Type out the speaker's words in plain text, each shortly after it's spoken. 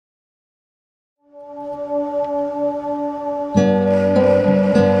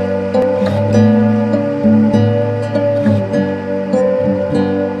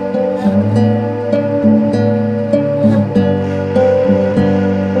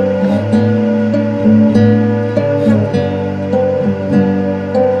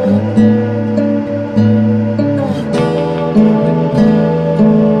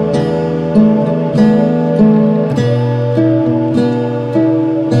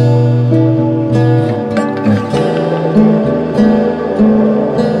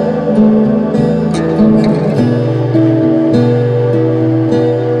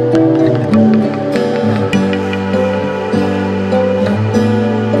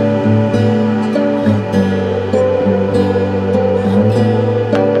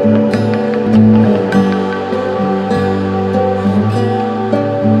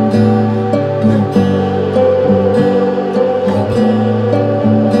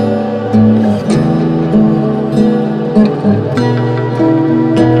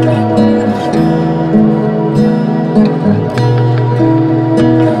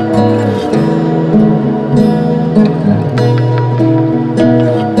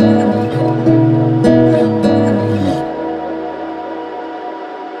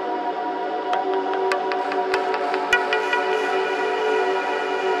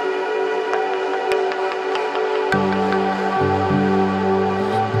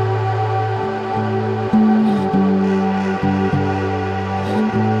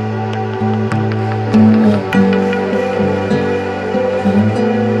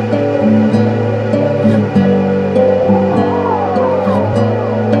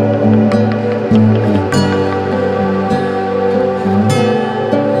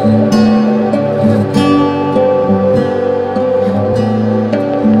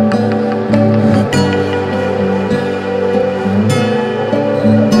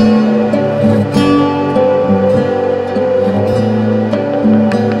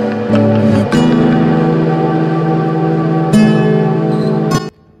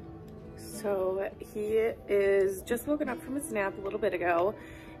ago,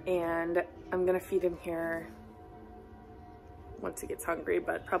 and I'm gonna feed him here once he gets hungry,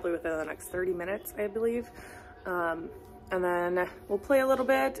 but probably within the next 30 minutes, I believe. And then we'll play a little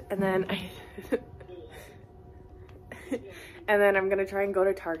bit, and then and then I'm gonna try and go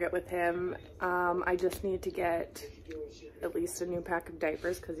to Target with him. I just need to get at least a new pack of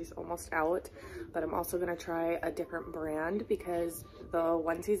diapers because he's almost out, but I'm also gonna try a different brand because the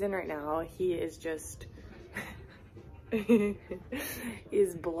ones he's in right now, he is just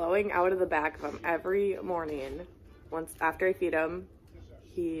he's blowing out of the back of him every morning. Once after I feed him,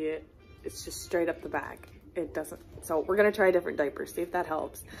 it's just straight up the back. It doesn't, so we're gonna try a different diaper, see if that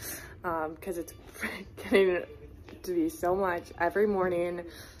helps, because it's getting to be so much. Every morning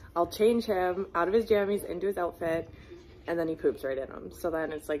I'll change him out of his jammies into his outfit, and then he poops right in them. So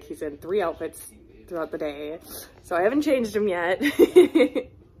then it's like he's in 3 outfits throughout the day. So I haven't changed him yet.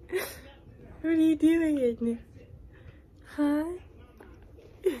 What are you doing? Huh?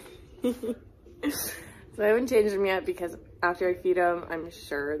 So I haven't changed him yet because after I feed him, I'm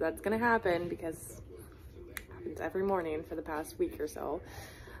sure that's gonna happen because it happens every morning for the past week or so.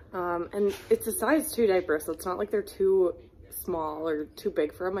 And it's a size 2 diaper, so it's not like they're too small or too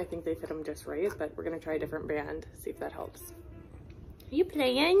big for him. I think they fit him just right, but we're gonna try a different brand, see if that helps. Are you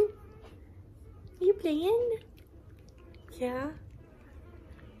playing? Are you playing? Yeah.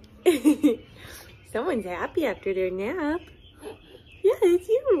 Someone's happy after their nap. Yeah, it's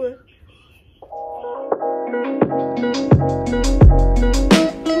you.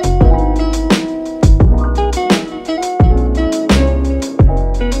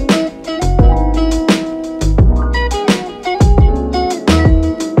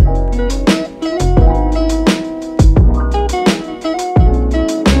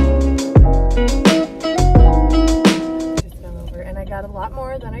 A lot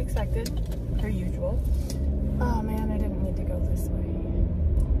more than I expected, per usual. Oh man, I didn't need to go this way.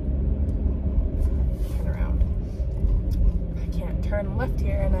 Turn around. I can't turn left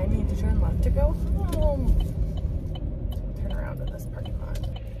here, and I need to turn left to go home. Turn around in this parking lot.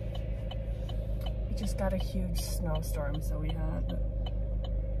 We just got a huge snowstorm, so we had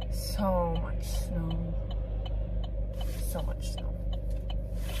so much snow. So much snow.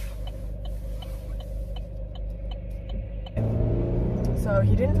 So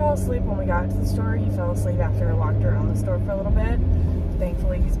he didn't fall asleep when we got to the store. He fell asleep after I walked around the store for a little bit.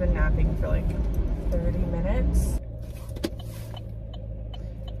 Thankfully, he's been napping for like 30 minutes.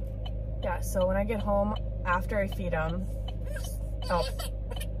 Yeah, so when I get home, after I feed him, oh,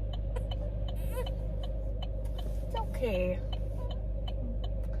 it's okay.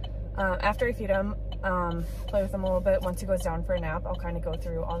 After I feed him, play with him a little bit. Once he goes down for a nap, I'll kind of go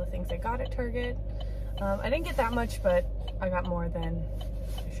through all the things I got at Target. I didn't get that much, but I got more than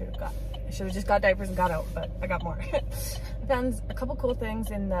I should have got. I should have just got diapers and got out, but I got more. I found a couple cool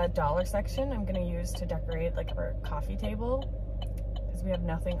things in the dollar section I'm gonna use to decorate like our coffee table, because we have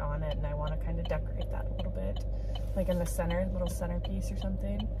nothing on it and I want to kind of decorate that a little bit, like in the center, little centerpiece or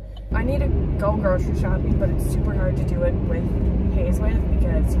something. I need to go grocery shopping, but it's super hard to do it with Hayes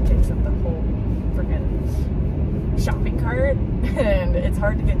because he takes up the whole freaking shopping cart, and it's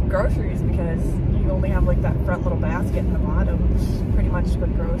hard to get groceries because you only have like that front little basket in the bottom pretty much to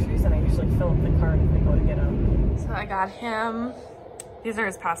put groceries, and I usually fill up the cart if I go to get them. So I got him, these are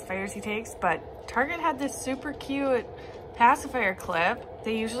his pacifiers he takes, but Target had this super cute pacifier clip.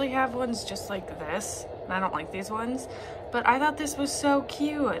 They usually have ones just like this, and I don't like these ones, but I thought this was so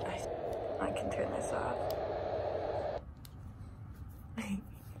cute. I can turn this off.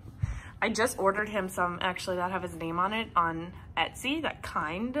 I just ordered him some actually that have his name on it on Etsy that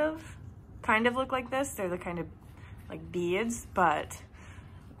kind of look like this. They're the kind of like beads, but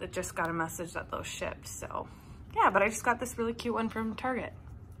it just got a message that those shipped. So yeah, but I just got this really cute one from Target.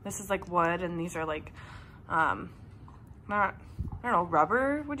 This is like wood, and these are like, not, I don't know,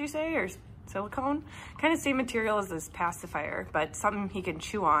 rubber, would you say, or silicone? Kind of same material as this pacifier, but something he can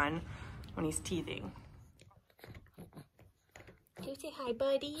chew on when he's teething. Can you say hi,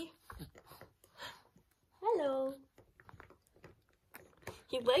 buddy? Hello.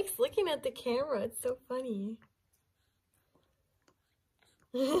 He likes looking at the camera. It's so funny.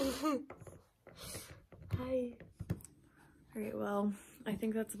 Hi. All right, well, I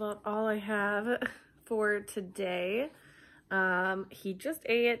think that's about all I have for today. He just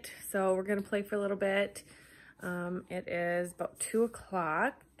ate, so we're gonna play for a little bit. It is about 2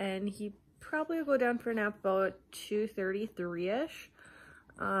 o'clock, and he probably will go down for a nap about 2:33-ish.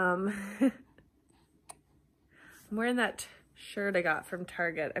 I'm wearing that shirt I got from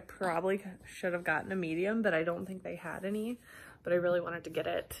Target. I probably should have gotten a medium, but I don't think they had any, but I really wanted to get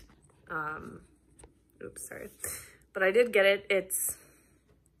it. Oops, sorry. but I did get it. It's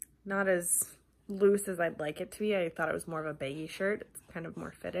not as loose as I'd like it to be. I thought it was more of a baggy shirt. It's kind of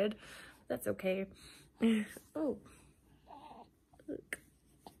more fitted. That's okay. Oh, look.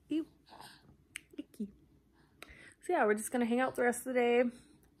 Ew. Icky. So yeah, we're just gonna hang out the rest of the day.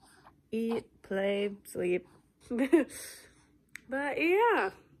 Eat, play, sleep. But yeah,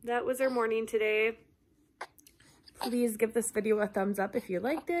 that was our morning today. Please give this video a thumbs up if you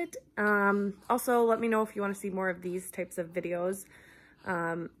liked it. Also, let me know if you want to see more of these types of videos.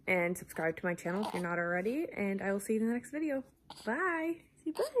 And subscribe to my channel if you're not already. And I will see you in the next video. Bye.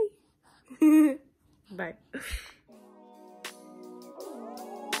 Say bye. Bye.